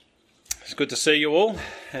It's good to see you all,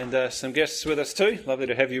 and some guests with us too. Lovely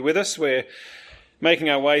to have you with us. We're making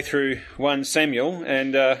our way through 1 Samuel,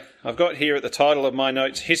 and I've got here at the title of my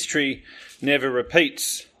notes, History Never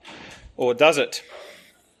Repeats, or Does It?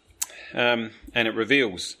 And it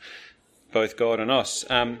reveals both God and us.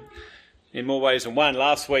 In more ways than one,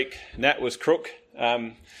 last week Nat was crook,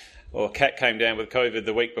 or Kat came down with COVID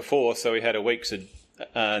the week before, so we had a week's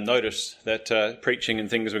notice that preaching and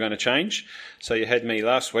things were going to change. So you had me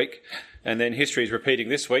last week, and then history is repeating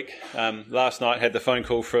this week. Last night had the phone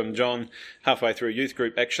call from John, halfway through youth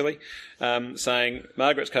group actually, saying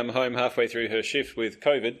Margaret's come home halfway through her shift with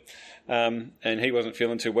COVID, and he wasn't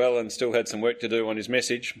feeling too well and still had some work to do on his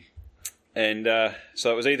message. And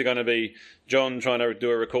so it was either going to be John trying to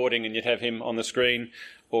do a recording and you'd have him on the screen,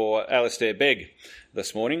 or Alistair Begg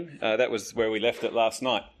this morning. That was where we left it last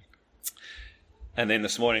night. And then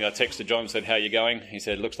this morning I texted John and said, "How are you going?" He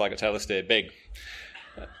said, "Looks like it's Alistair Begg."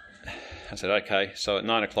 I said, "Okay." So at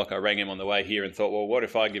 9 o'clock I rang him on the way here and thought, well, what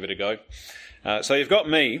if I give it a go? So you've got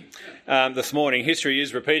me this morning. History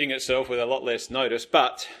is repeating itself with a lot less notice,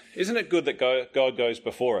 but isn't it good that God goes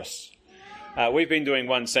before us? We've been doing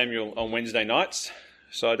 1 Samuel on Wednesday nights,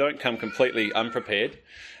 so I don't come completely unprepared.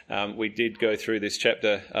 We did go through this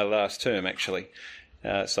chapter last term, actually.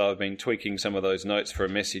 So I've been tweaking some of those notes for a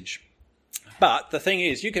message. But the thing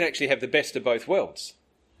is, you can actually have the best of both worlds.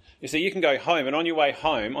 You see, you can go home, and on your way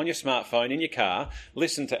home, on your smartphone, in your car,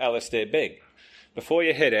 listen to Alistair Begg. Before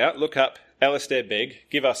you head out, look up Alistair Begg,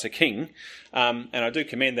 Give Us a King. And I do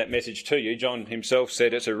commend that message to you. John himself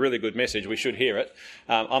said it's a really good message. We should hear it.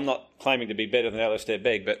 I'm not claiming to be better than Alistair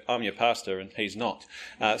Begg, but I'm your pastor and he's not.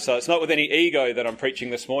 So it's not with any ego that I'm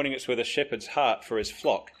preaching this morning. It's with a shepherd's heart for his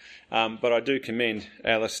flock. But I do commend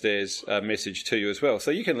Alistair's message to you as well.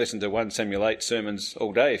 So you can listen to 1 Samuel 8 sermons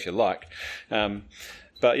all day if you like.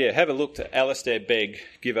 But yeah, have a look to Alistair Begg,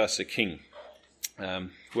 Give Us a King.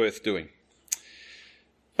 Worth doing.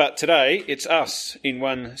 But today, it's us in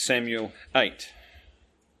 1 Samuel 8.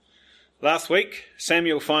 Last week,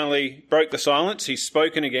 Samuel finally broke the silence. He's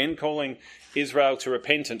spoken again, calling Israel to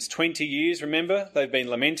repentance. 20 years, remember, they've been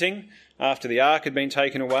lamenting after the ark had been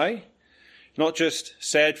taken away. Not just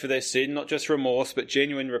sad for their sin, not just remorse, but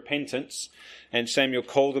genuine repentance. And Samuel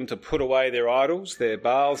called them to put away their idols, their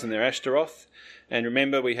Baals and their Ashtaroth. And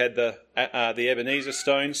remember, we had the Ebenezer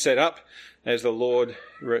stone set up as the Lord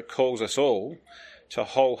calls us all to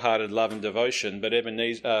wholehearted love and devotion. But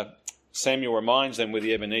Samuel reminds them with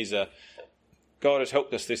the Ebenezer, God has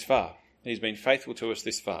helped us this far. He's been faithful to us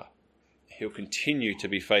this far. He'll continue to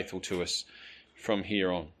be faithful to us from here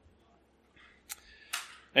on.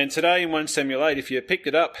 And today in 1 Samuel 8, if you picked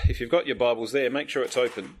it up, if you've got your Bibles there, make sure it's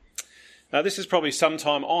open. Now this is probably some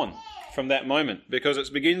time on from that moment, because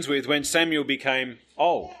it begins with when Samuel became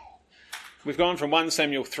old. We've gone from 1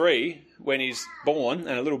 Samuel 3, when he's born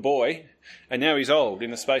and a little boy, and now he's old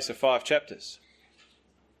in the space of 5 chapters.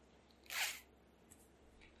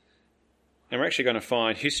 And we're actually going to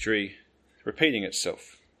find history repeating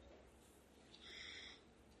itself.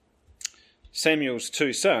 Samuel's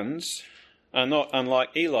 2 sons are not unlike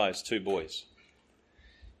Eli's 2 boys.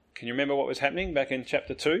 Can you remember what was happening back in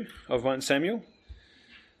chapter 2 of 1 Samuel?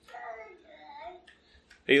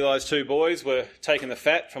 Eli's 2 boys were taking the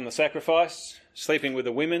fat from the sacrifice, sleeping with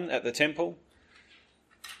the women at the temple.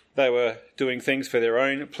 They were doing things for their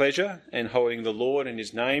own pleasure and holding the Lord and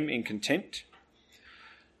his name in contempt.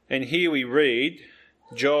 And here we read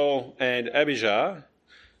Joel and Abijah,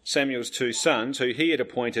 Samuel's 2 sons, who he had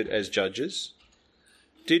appointed as judges,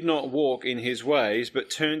 did not walk in his ways,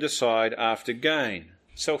 but turned aside after gain,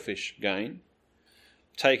 selfish gain,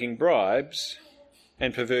 taking bribes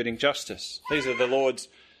and perverting justice. These are the Lord's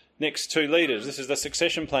next 2 leaders. This is the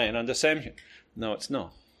succession plan under Samuel. No, it's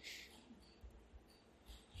not.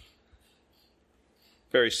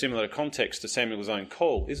 Very similar context to Samuel's own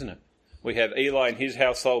call, isn't it? We have Eli and his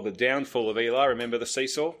household, the downfall of Eli, remember the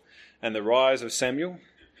seesaw, and the rise of Samuel.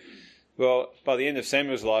 Well, by the end of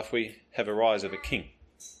Samuel's life, we have a rise of a king.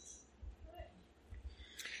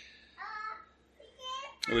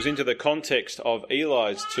 It was into the context of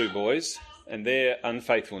Eli's 2 boys and their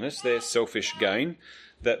unfaithfulness, their selfish gain,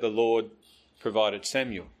 that the Lord provided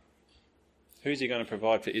Samuel. Who's he going to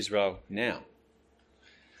provide for Israel now?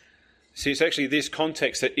 See, it's actually this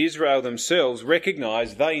context that Israel themselves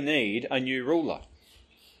recognise they need a new ruler.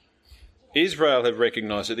 Israel have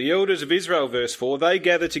recognised it. The elders of Israel, verse 4, they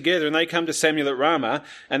gather together and they come to Samuel at Ramah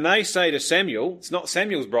and they say to Samuel, it's not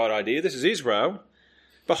Samuel's bright idea, this is Israel,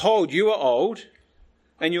 "Behold, you are old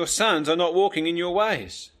and your sons are not walking in your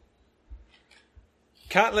ways.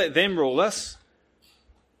 Can't let them rule us.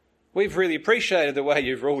 We've really appreciated the way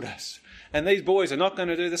you've ruled us. And these boys are not going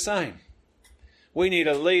to do the same. We need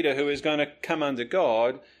a leader who is going to come under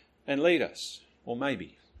God and lead us. Or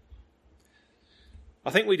maybe. I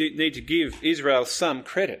think we need to give Israel some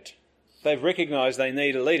credit. They've recognised they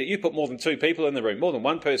need a leader. You put more than two people in the room, more than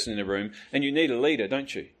one person in the room, and you need a leader,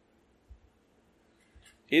 don't you?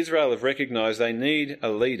 Israel have recognised they need a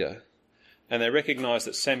leader, and they recognise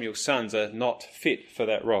that Samuel's sons are not fit for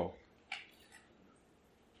that role.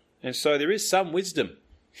 And so there is some wisdom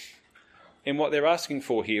in what they're asking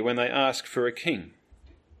for here when they ask for a king.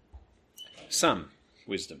 Some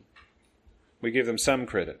wisdom. We give them some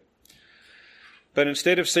credit. But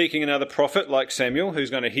instead of seeking another prophet like Samuel, who's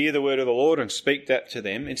going to hear the word of the Lord and speak that to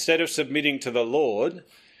them, instead of submitting to the Lord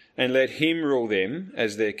and let him rule them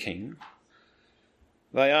as their king,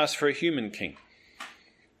 they ask for a human king.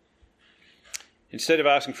 Instead of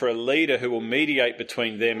asking for a leader who will mediate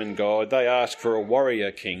between them and God, they ask for a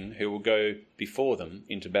warrior king who will go before them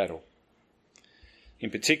into battle. In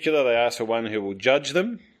particular, they ask for one who will judge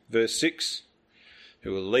them, verse 6,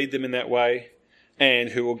 who will lead them in that way, and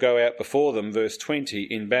who will go out before them, verse 20,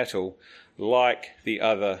 in battle like the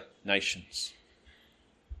other nations.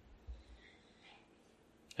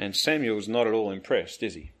 And Samuel's not at all impressed,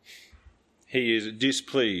 is he? He is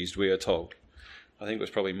displeased, we are told. I think it was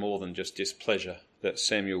probably more than just displeasure that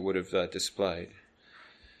Samuel would have displayed.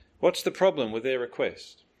 What's the problem with their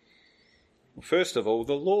request? Well, first of all,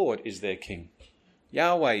 the Lord is their king.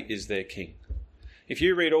 Yahweh is their king. If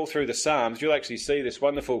you read all through the Psalms, you'll actually see this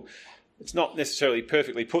wonderful, it's not necessarily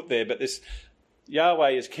perfectly put there, but this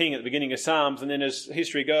Yahweh is king at the beginning of Psalms, and then as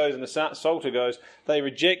history goes and the Psalter goes, they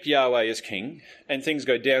reject Yahweh as king, and things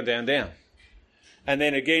go down, down, down. And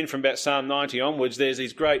then again from about Psalm 90 onwards, there's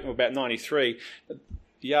these great, about 93,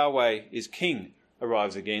 Yahweh is king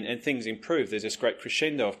arrives again, and things improve. There's this great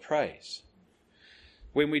crescendo of praise.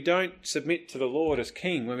 When we don't submit to the Lord as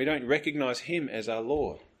king, when we don't recognise him as our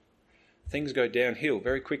Lord, things go downhill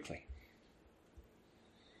very quickly.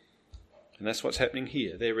 And that's what's happening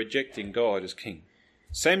here. They're rejecting God as king.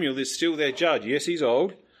 Samuel is still their judge. Yes, he's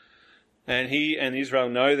old, and he and Israel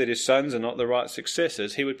know that his sons are not the right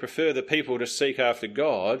successors. He would prefer the people to seek after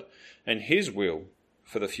God and his will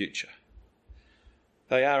for the future.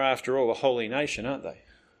 They are, after all, a holy nation, aren't they?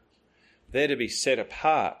 They're to be set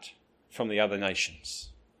apart from the other nations,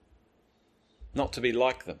 not to be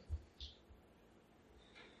like them.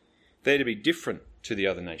 They're to be different to the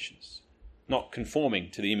other nations, not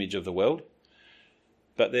conforming to the image of the world,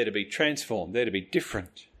 but they're to be transformed, they're to be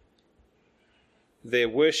different. Their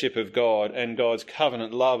worship of God and God's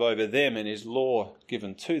covenant love over them and his law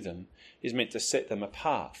given to them is meant to set them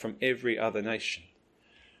apart from every other nation.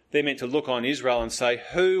 They're meant to look on Israel and say,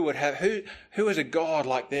 who is a God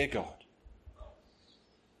like their God?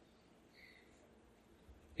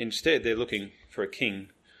 Instead, they're looking for a king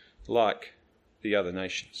like the other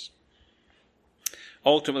nations.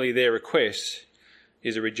 Ultimately, their request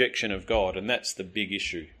is a rejection of God, and that's the big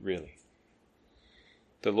issue, really.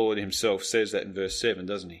 The Lord himself says that in verse 7,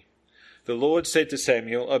 doesn't he? The Lord said to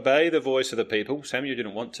Samuel, obey the voice of the people. Samuel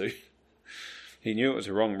didn't want to. He knew it was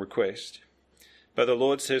a wrong request. But the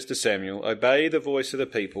Lord says to Samuel, obey the voice of the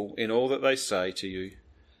people in all that they say to you,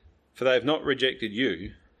 for they have not rejected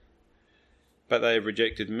you, but they have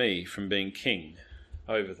rejected me from being king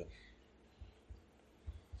over them.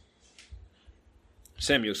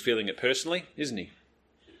 Samuel's feeling it personally, isn't he?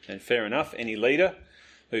 And fair enough, any leader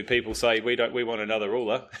who people say, we want another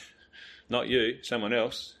ruler, not you, someone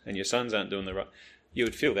else, and your sons aren't doing the right, you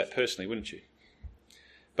would feel that personally, wouldn't you?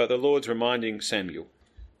 But the Lord's reminding Samuel,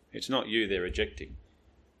 it's not you they're rejecting,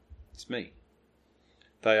 it's me.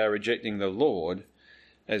 They are rejecting the Lord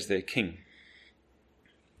as their king.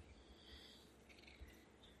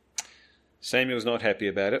 Samuel's not happy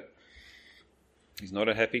about it. He's not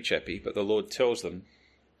a happy chappy, but the Lord tells him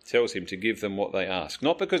to give them what they ask.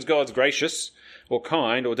 Not because God's gracious or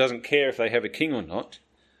kind or doesn't care if they have a king or not.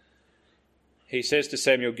 He says to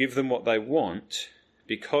Samuel, give them what they want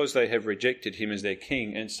because they have rejected him as their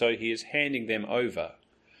king, and so he is handing them over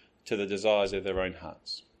to the desires of their own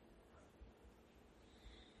hearts.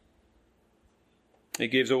 It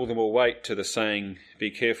gives all the more weight to the saying, be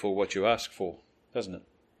careful what you ask for, doesn't it?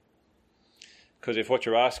 Because if what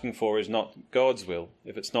you're asking for is not God's will,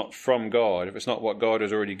 if it's not from God, if it's not what God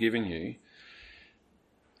has already given you,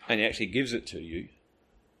 and he actually gives it to you,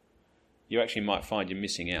 you actually might find you're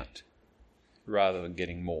missing out rather than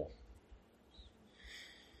getting more.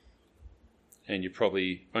 And you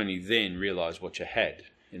probably only then realise what you had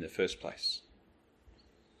in the first place.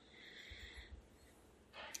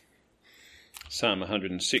 Psalm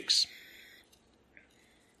 106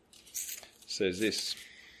 says this.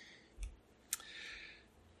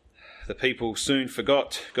 The people soon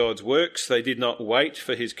forgot God's works. They did not wait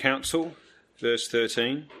for his counsel. Verse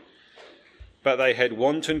 13. But they had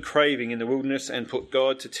wanton craving in the wilderness and put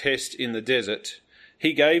God to test in the desert.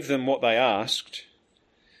 He gave them what they asked,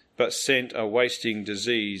 but sent a wasting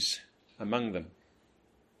disease among them.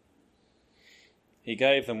 He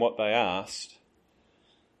gave them what they asked,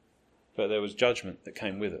 but there was judgment that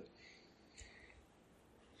came with it.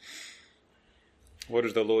 What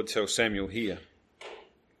does the Lord tell Samuel here?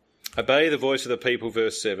 Obey the voice of the people,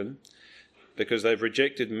 verse 7, because they've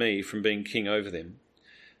rejected me from being king over them.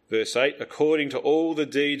 Verse 8, according to all the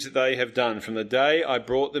deeds that they have done from the day I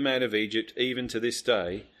brought them out of Egypt, even to this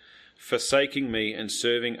day, forsaking me and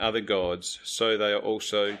serving other gods, so they are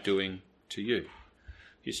also doing to you.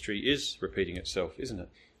 History is repeating itself, isn't it?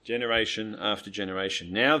 Generation after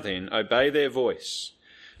generation. Now then, obey their voice.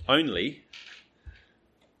 Only,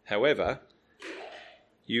 however,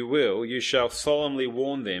 you shall solemnly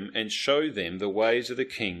warn them and show them the ways of the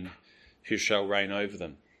king who shall reign over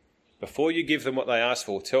them. Before you give them what they ask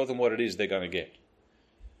for, tell them what it is they're going to get.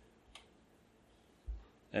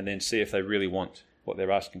 And then see if they really want what they're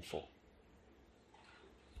asking for.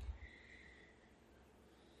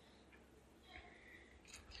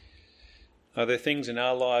 Are there things in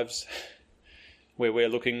our lives where we're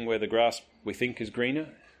looking where the grass we think is greener?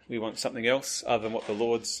 We want something else other than what the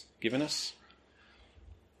Lord's given us?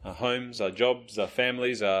 Our homes, our jobs, our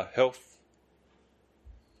families, our health?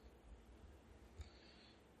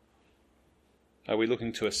 Are we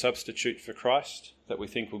looking to a substitute for Christ that we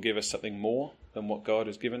think will give us something more than what God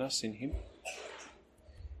has given us in him?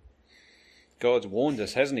 God's warned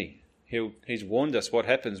us, hasn't he? He's warned us what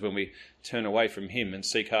happens when we turn away from him and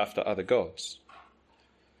seek after other gods.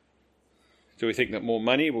 Do we think that more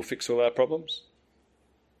money will fix all our problems?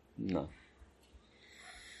 No.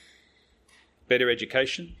 Better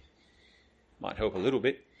education might help a little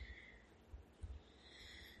bit.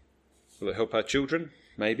 Will it help our children?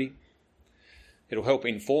 Maybe. It'll help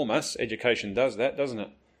inform us. Education does that, doesn't it?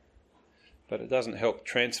 But it doesn't help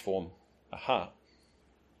transform a heart.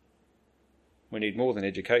 We need more than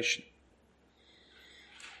education.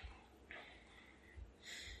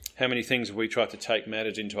 How many things have we tried to take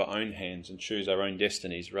matters into our own hands and choose our own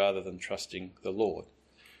destinies rather than trusting the Lord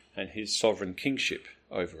and his sovereign kingship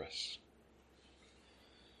over us?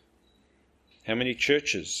 How many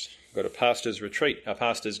churches? We've got a pastor's retreat, a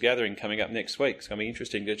pastor's gathering coming up next week. It's going to be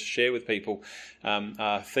interesting to share with people.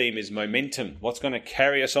 Our theme is momentum. What's going to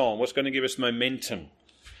carry us on? What's going to give us momentum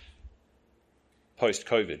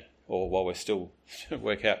post-COVID, or while we're still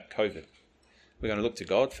work out COVID? We're going to look to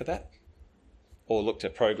God for that, or look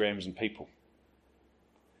to programs and people.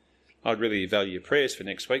 I'd really value your prayers for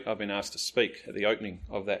next week. I've been asked to speak at the opening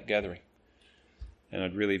of that gathering, and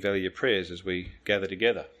I'd really value your prayers as we gather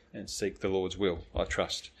together and seek the Lord's will, I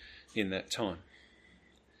trust, in that time.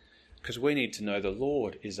 Because we need to know the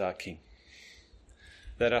Lord is our King,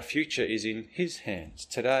 that our future is in his hands,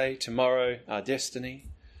 today, tomorrow, our destiny,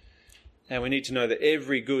 and we need to know that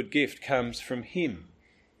every good gift comes from him.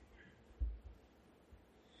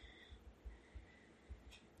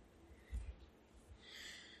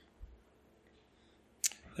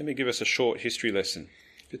 Let me give us a short history lesson.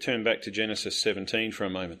 If you turn back to Genesis 17 for a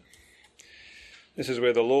moment. This is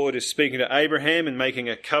where the Lord is speaking to Abraham and making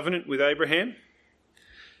a covenant with Abraham,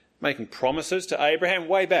 making promises to Abraham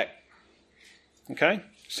way back, okay,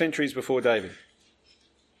 centuries before David.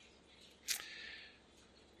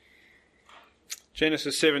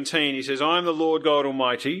 Genesis 17, he says, I am the Lord God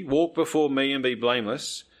Almighty, walk before me and be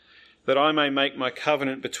blameless, that I may make my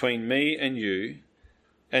covenant between me and you,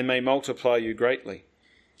 and may multiply you greatly.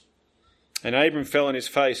 And Abram fell on his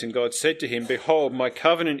face, and God said to him, behold, my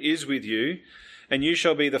covenant is with you, and you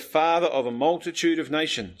shall be the father of a multitude of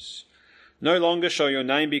nations. No longer shall your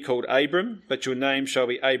name be called Abram, but your name shall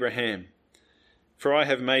be Abraham. For I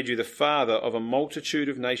have made you the father of a multitude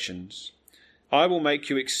of nations. I will make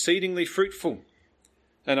you exceedingly fruitful,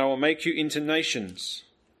 and I will make you into nations,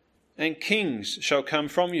 and kings shall come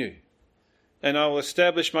from you. And I will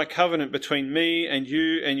establish my covenant between me and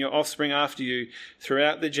you and your offspring after you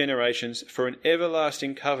throughout the generations for an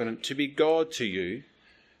everlasting covenant to be God to you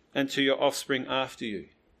and to your offspring after you.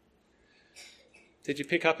 Did you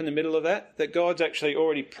pick up in the middle of that? That God's actually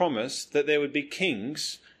already promised that there would be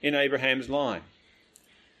kings in Abraham's line.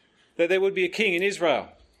 That there would be a king in Israel.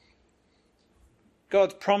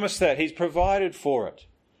 God's promised that. He's provided for it.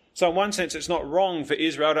 So in one sense, it's not wrong for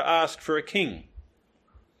Israel to ask for a king.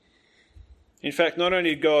 In fact, not only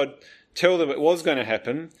did God tell them it was going to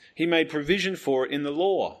happen, he made provision for it in the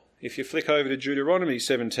law. If you flick over to Deuteronomy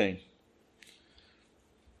 17.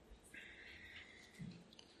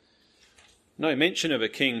 No mention of a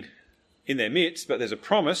king in their midst, but there's a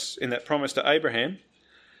promise in that promise to Abraham.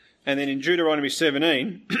 And then in Deuteronomy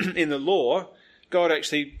 17, in the law, God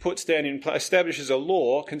actually puts down establishes a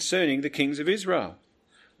law concerning the kings of Israel.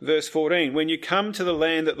 Verse 14, when you come to the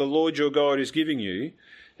land that the Lord your God is giving you,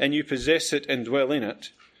 and you possess it and dwell in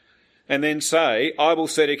it, and then say, I will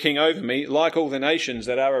set a king over me like all the nations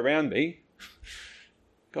that are around me,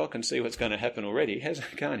 God can see what's going to happen already,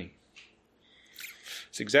 can't he?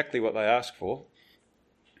 It's exactly what they ask for.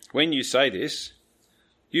 When you say this,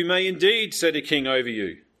 you may indeed set a king over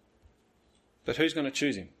you. But who's going to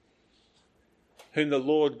choose him? Whom the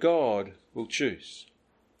Lord God will choose.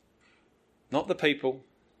 Not the people,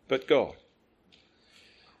 but God.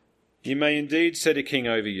 You may indeed set a king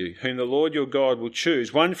over you, whom the Lord your God will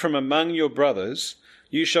choose. One from among your brothers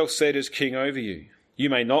you shall set as king over you. You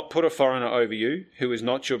may not put a foreigner over you, who is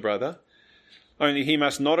not your brother. Only he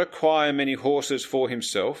must not acquire many horses for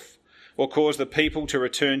himself, or cause the people to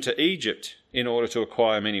return to Egypt in order to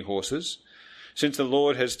acquire many horses, since the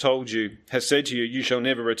Lord has said to you, you shall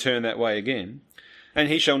never return that way again. And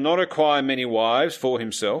he shall not acquire many wives for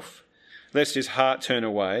himself, lest his heart turn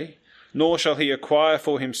away, nor shall he acquire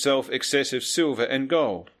for himself excessive silver and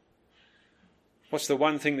gold. What's the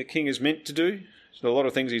one thing the king is meant to do? There's a lot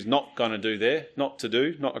of things he's not going to do there, not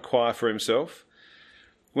acquire for himself.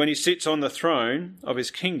 When he sits on the throne of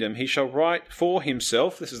his kingdom, he shall write for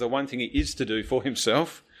himself, this is the one thing he is to do for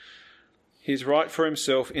himself, he's write for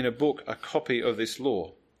himself in a book a copy of this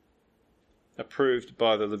law, approved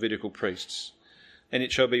by the Levitical priests. And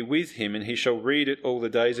it shall be with him, and he shall read it all the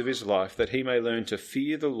days of his life, that he may learn to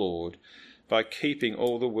fear the Lord by keeping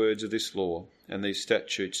all the words of this law and these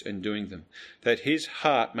statutes and doing them, that his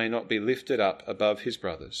heart may not be lifted up above his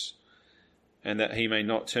brothers, and that he may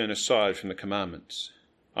not turn aside from the commandments,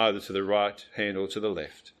 either to the right hand or to the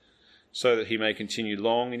left, so that he may continue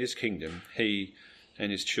long in his kingdom, he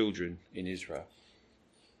and his children in Israel.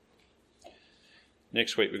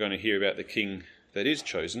 Next week we're going to hear about the king that is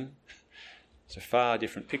chosen. It's a far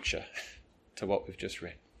different picture to what we've just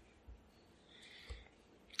read.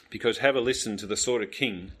 Because have a listen to the sort of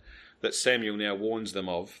king that Samuel now warns them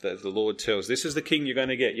of, that the Lord tells, this is the king you're going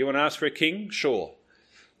to get. You want to ask for a king? Sure.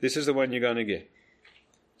 This is the one you're going to get.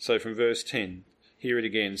 So from verse 10, hear it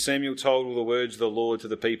again. Samuel told all the words of the Lord to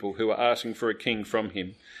the people who were asking for a king from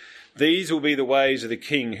him. These will be the ways of the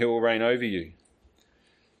king who will reign over you.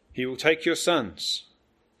 He will take your sons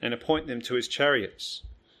and appoint them to his chariots,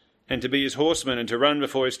 and to be his horsemen, and to run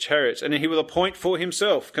before his chariots. And he will appoint for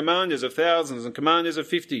himself commanders of thousands and commanders of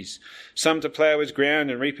 50s, some to plough his ground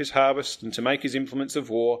and reap his harvest, and to make his implements of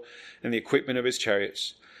war and the equipment of his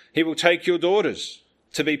chariots. He will take your daughters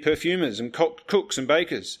to be perfumers and cooks and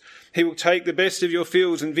bakers. He will take the best of your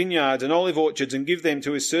fields and vineyards and olive orchards and give them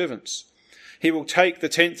to his servants. He will take the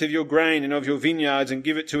tenth of your grain and of your vineyards and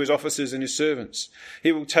give it to his officers and his servants.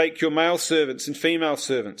 He will take your male servants and female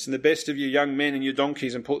servants and the best of your young men and your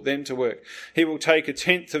donkeys and put them to work. He will take a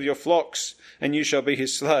tenth of your flocks, and you shall be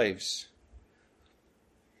his slaves.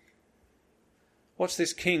 What's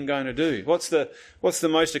this king going to do? What's the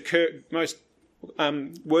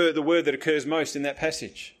word that occurs most in that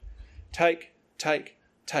passage? Take, take,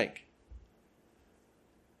 take.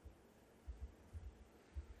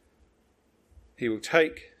 He will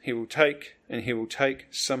take, and he will take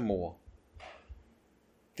some more.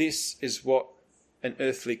 This is what an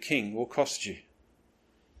earthly king will cost you.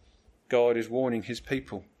 God is warning his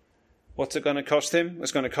people. What's it going to cost them?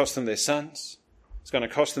 It's going to cost them their sons. It's going to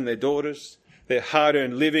cost them their daughters, their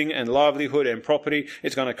hard-earned living and livelihood and property.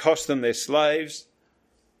 It's going to cost them their slaves.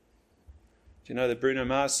 Do you know the Bruno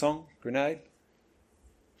Mars song, Grenade?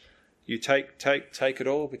 You take it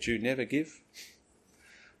all, but you never give.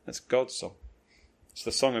 That's God's song. It's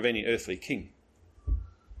the song of any earthly king.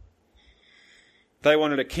 They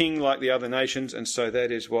wanted a king like the other nations, and so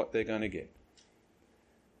that is what they're going to get.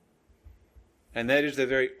 And that is the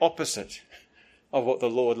very opposite of what the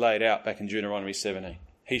Lord laid out back in Deuteronomy 17.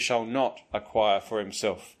 He shall not acquire for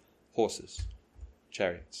himself horses,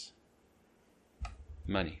 chariots,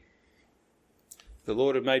 money. The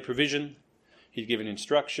Lord had made provision. He'd given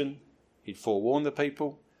instruction. He'd forewarned the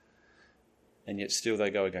people. And yet still they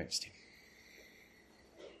go against him.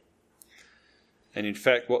 And in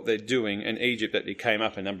fact, what they're doing in Egypt, that it came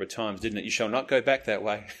up a number of times, didn't it? You shall not go back that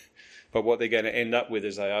way. But what they're going to end up with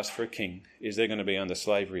as they ask for a king is they're going to be under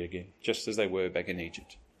slavery again, just as they were back in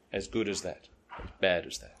Egypt. As good as that, as bad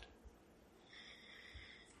as that.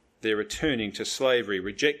 They're returning to slavery,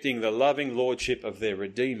 rejecting the loving lordship of their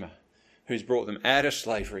Redeemer, who's brought them out of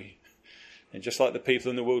slavery. And just like the people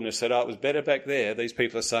in the wilderness said, it was better back there, these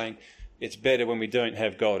people are saying, it's better when we don't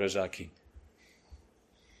have God as our king.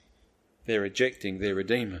 They're rejecting their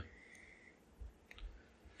Redeemer.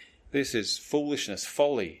 This is foolishness,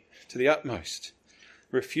 folly to the utmost.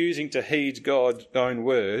 Refusing to heed God's own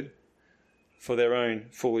word for their own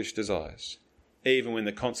foolish desires, even when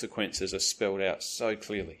the consequences are spelled out so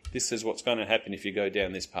clearly. This is what's going to happen if you go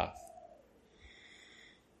down this path.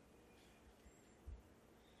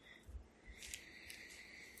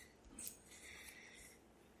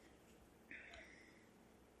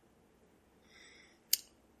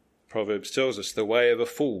 Proverbs tells us the way of a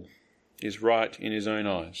fool is right in his own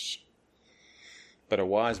eyes, but a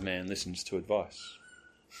wise man listens to advice.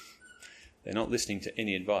 They're not listening to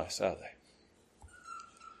any advice, are they?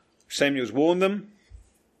 Samuel's warned them,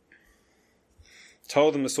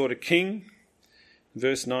 told them the sort of king.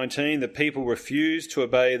 Verse 19, the people refused to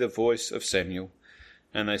obey the voice of Samuel,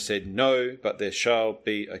 and they said, "No, but there shall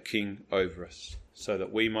be a king over us, so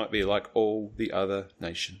that we might be like all the other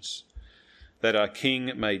nations, that our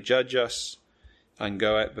king may judge us and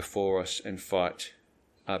go out before us and fight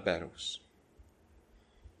our battles."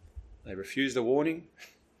 They refuse the warning.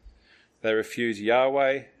 They refuse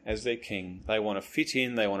Yahweh as their king. They want to fit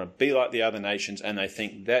in, they want to be like the other nations, and they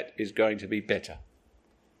think that is going to be better.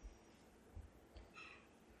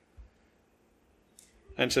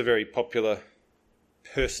 And it's a very popular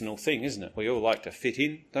personal thing, isn't it? We all like to fit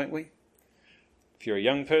in, don't we? If you're a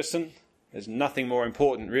young person, there's nothing more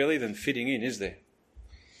important really than fitting in, is there?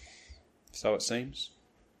 So it seems.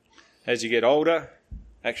 As you get older,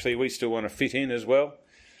 actually we still want to fit in as well.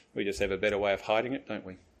 We just have a better way of hiding it, don't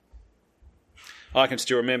we? I can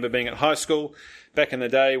still remember being at high school back in the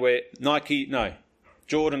day where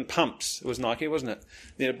Jordan pumps, it was Nike, wasn't it?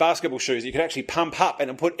 You know, basketball shoes, you could actually pump up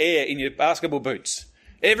and put air in your basketball boots.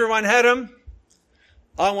 Everyone had them.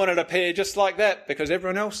 I wanted a pair just like that because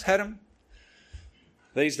everyone else had them.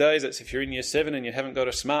 These days, it's if you're in year 7 and you haven't got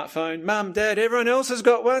a smartphone, Mum, Dad, everyone else has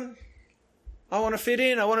got one. I want to fit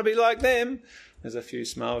in. I want to be like them. There's a few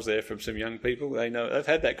smiles there from some young people. They know they've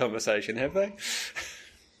had that conversation, have they?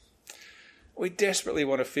 We desperately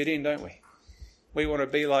want to fit in, don't we? We want to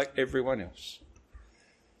be like everyone else.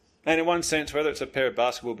 And in one sense, whether it's a pair of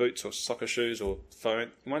basketball boots or soccer shoes or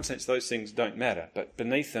phone, in one sense those things don't matter, but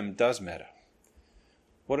beneath them does matter.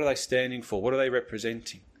 What are they standing for? What are they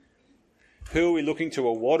representing? Who are we looking to,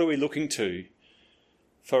 or what are we looking to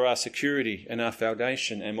for our security and our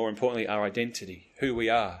foundation, and more importantly, our identity, who we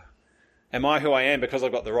are? Am I who I am because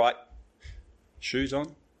I've got the right shoes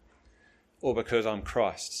on, or because I'm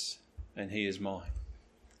Christ's and he is mine?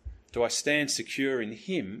 Do I stand secure in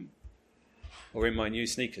him or in my new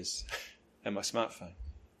sneakers and my smartphone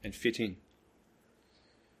and fit in?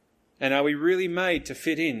 And are we really made to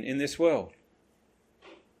fit in this world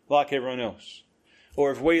like everyone else?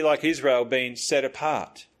 Or have we, like Israel, been set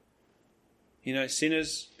apart? You know,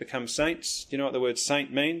 sinners become saints. Do you know what the word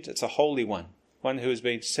saint means? It's a holy one who has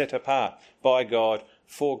been set apart by God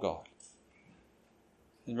for God.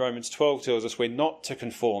 And Romans 12 tells us we're not to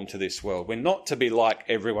conform to this world. We're not to be like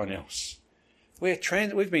everyone else.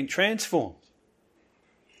 We've been transformed.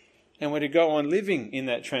 And we're to go on living in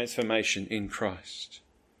that transformation in Christ.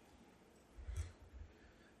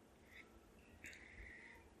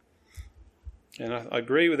 And I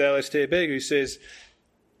agree with Alistair Begg, who says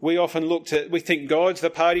we often we think God's the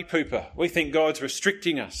party pooper. We think God's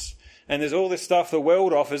restricting us. And there's all this stuff the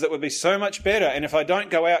world offers that would be so much better. And if I don't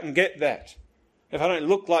go out and get that, if I don't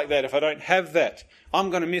look like that, if I don't have that, I'm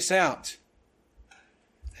going to miss out.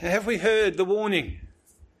 Have we heard the warning?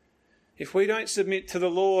 If we don't submit to the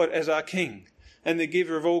Lord as our King and the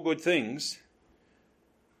giver of all good things,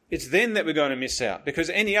 it's then that we're going to miss out. Because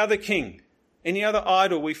any other king, any other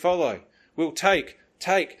idol we follow will take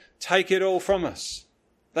it all from us.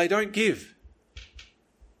 They don't give.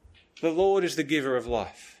 The Lord is the giver of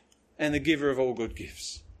life and the giver of all good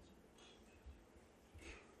gifts.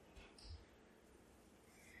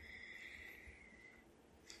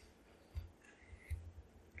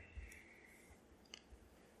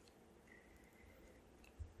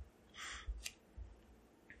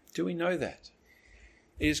 Do we know that?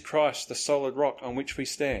 Is Christ the solid rock on which we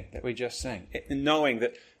stand, that we just sang? Knowing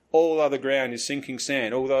that all other ground is sinking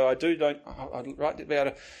sand, although I'd like to be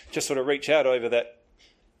able to just sort of reach out over that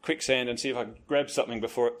quicksand and see if I can grab something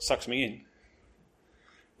before it sucks me in.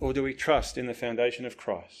 Or do we trust in the foundation of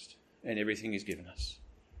Christ and everything he's given us?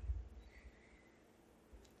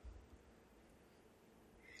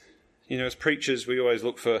 You know, as preachers, we always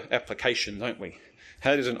look for application, don't we?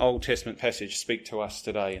 How does an Old Testament passage speak to us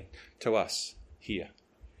today and to us here?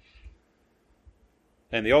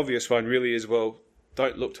 And the obvious one really is, well,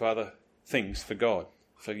 don't look to other things for God,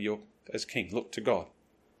 as king. Look to God.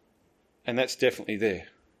 And that's definitely there.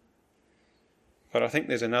 But I think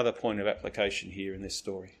there's another point of application here in this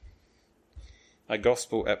story. a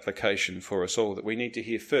gospel application for us all that we need to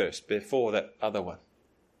hear first before that other one.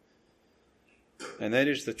 And that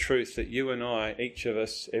is the truth that you and I, each of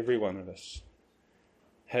us, every one of us,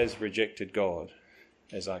 has rejected God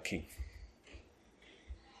as our King.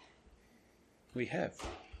 We have.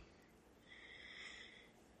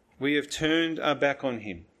 We have turned our back on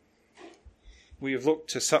him. We have looked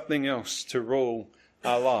to something else to rule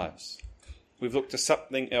our lives. We've looked to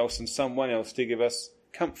something else and someone else to give us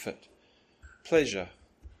comfort, pleasure,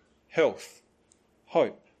 health,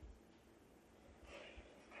 hope.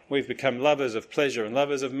 We've become lovers of pleasure and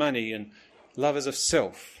lovers of money and lovers of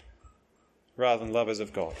self rather than lovers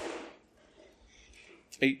of God.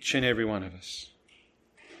 Each and every one of us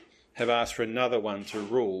have asked for another one to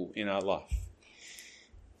rule in our life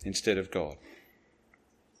instead of God.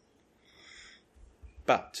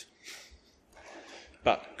 But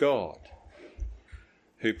God,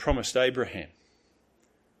 who promised Abraham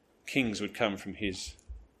kings would come from his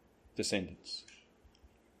descendants,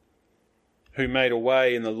 who made a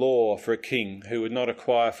way in the law for a king who would not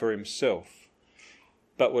acquire for himself,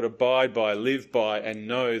 but would abide by, live by, and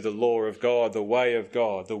know the law of God, the way of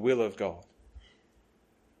God, the will of God.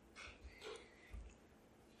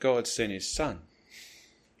 God sent his Son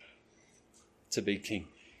to be king,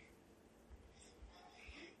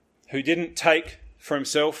 who didn't take for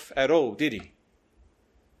himself at all, did he?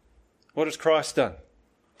 What has Christ done?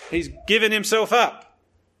 He's given himself up.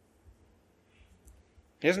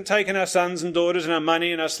 He hasn't taken our sons and daughters and our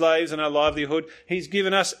money and our slaves and our livelihood. He's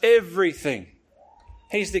given us everything.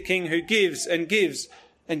 He's the King who gives and gives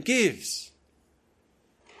and gives,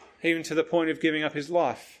 even to the point of giving up his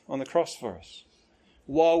life on the cross for us,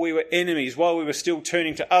 while we were enemies, while we were still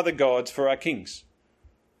turning to other gods for our kings,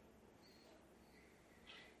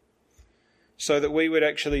 so that we would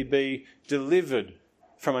actually be delivered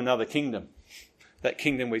from another kingdom, that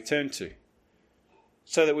kingdom we turn to,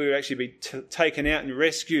 so that we would actually be taken out and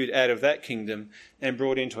rescued out of that kingdom and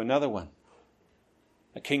brought into another one,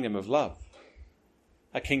 a kingdom of love,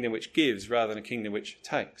 a kingdom which gives rather than a kingdom which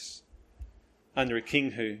takes, under a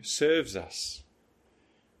king who serves us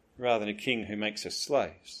rather than a king who makes us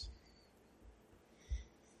slaves.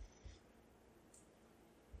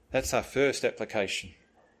 That's our first application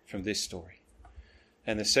from this story.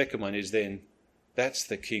 And the second one is then, that's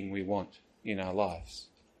the king we want in our lives.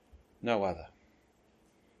 No other.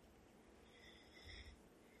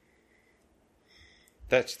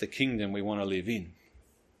 That's the kingdom we want to live in.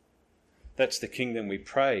 That's the kingdom we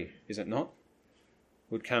pray, is it not?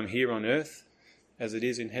 Would come here on earth as it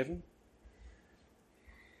is in heaven.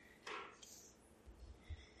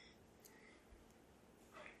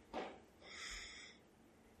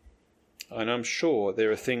 And I'm sure there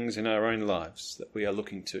are things in our own lives that we are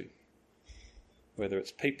looking to, whether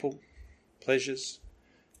it's people, pleasures,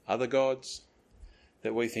 other gods,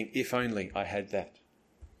 that we think, if only I had that.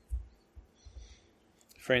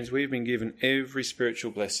 Friends, we've been given every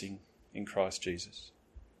spiritual blessing in Christ Jesus.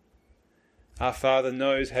 Our Father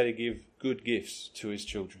knows how to give good gifts to his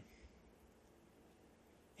children.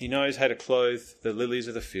 He knows how to clothe the lilies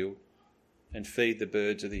of the field and feed the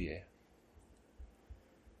birds of the air.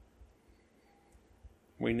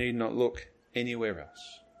 We need not look anywhere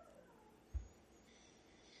else.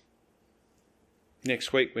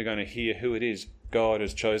 Next week we're going to hear who it is God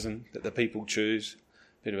has chosen, that the people choose.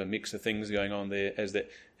 A bit of a mix of things going on there.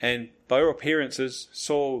 And by all appearances,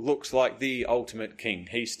 Saul looks like the ultimate king.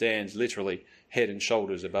 He stands literally head and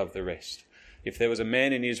shoulders above the rest. If there was a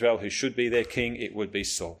man in Israel who should be their king, it would be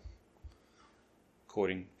Saul,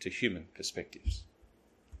 according to human perspectives.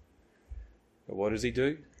 But what does he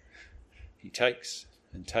do? He takes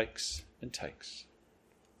and takes and takes.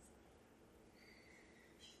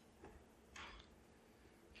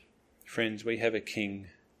 Friends, we have a king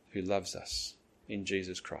who loves us in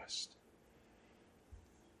Jesus Christ.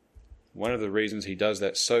 One of the reasons he does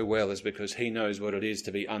that so well is because he knows what it is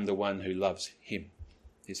to be under one who loves him,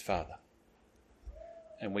 his Father.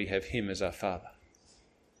 And we have him as our Father.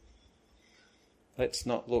 Let's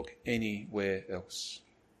not look anywhere else,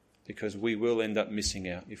 because we will end up missing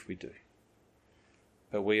out if we do.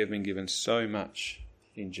 But we have been given so much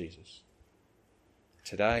in Jesus.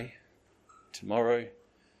 Today, tomorrow,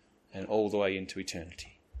 and all the way into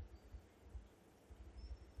eternity.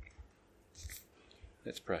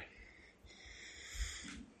 Let's pray.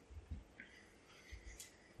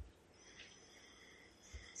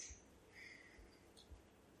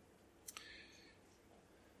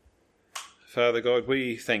 Father God,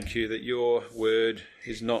 we thank you that your word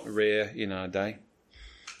is not rare in our day,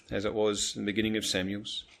 as it was in the beginning of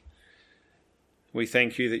Samuel's. We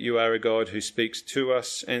thank you that you are a God who speaks to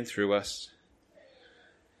us and through us.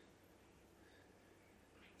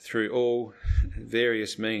 through all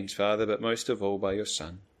various means, Father, but most of all by your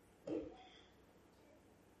Son.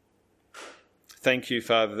 Thank you,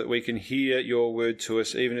 Father, that we can hear your word to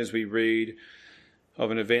us even as we read of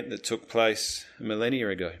an event that took place a millennia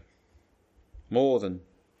ago, more than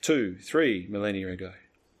 2-3 millennia ago.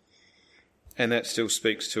 And that still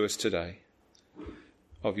speaks to us today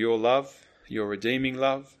of your love, your redeeming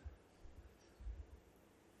love,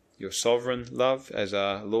 your sovereign love as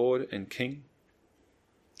our Lord and King,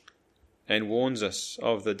 and warns us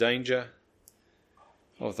of the danger,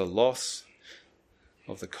 of the loss,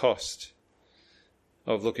 of the cost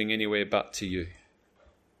of looking anywhere but to you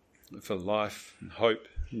for life and hope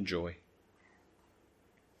and joy.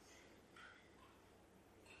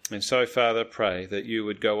 And so, Father, pray that you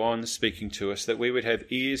would go on speaking to us, that we would have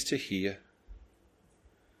ears to hear,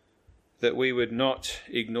 that we would not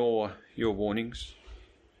ignore your warnings,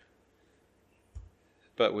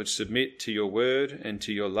 but would submit to your word and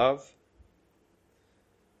to your love,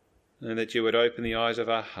 and that you would open the eyes of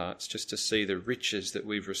our hearts just to see the riches that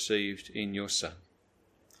we've received in your Son,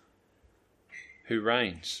 who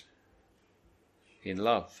reigns in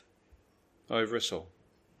love over us all.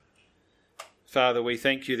 Father, we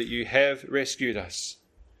thank you that you have rescued us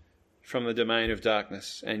from the domain of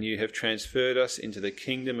darkness and you have transferred us into the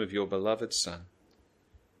kingdom of your beloved Son.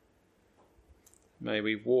 May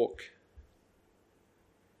we walk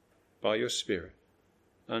by your Spirit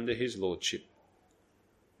under his lordship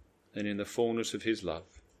and in the fullness of his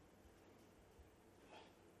love.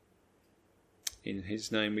 In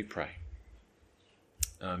his name we pray.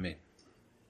 Amen.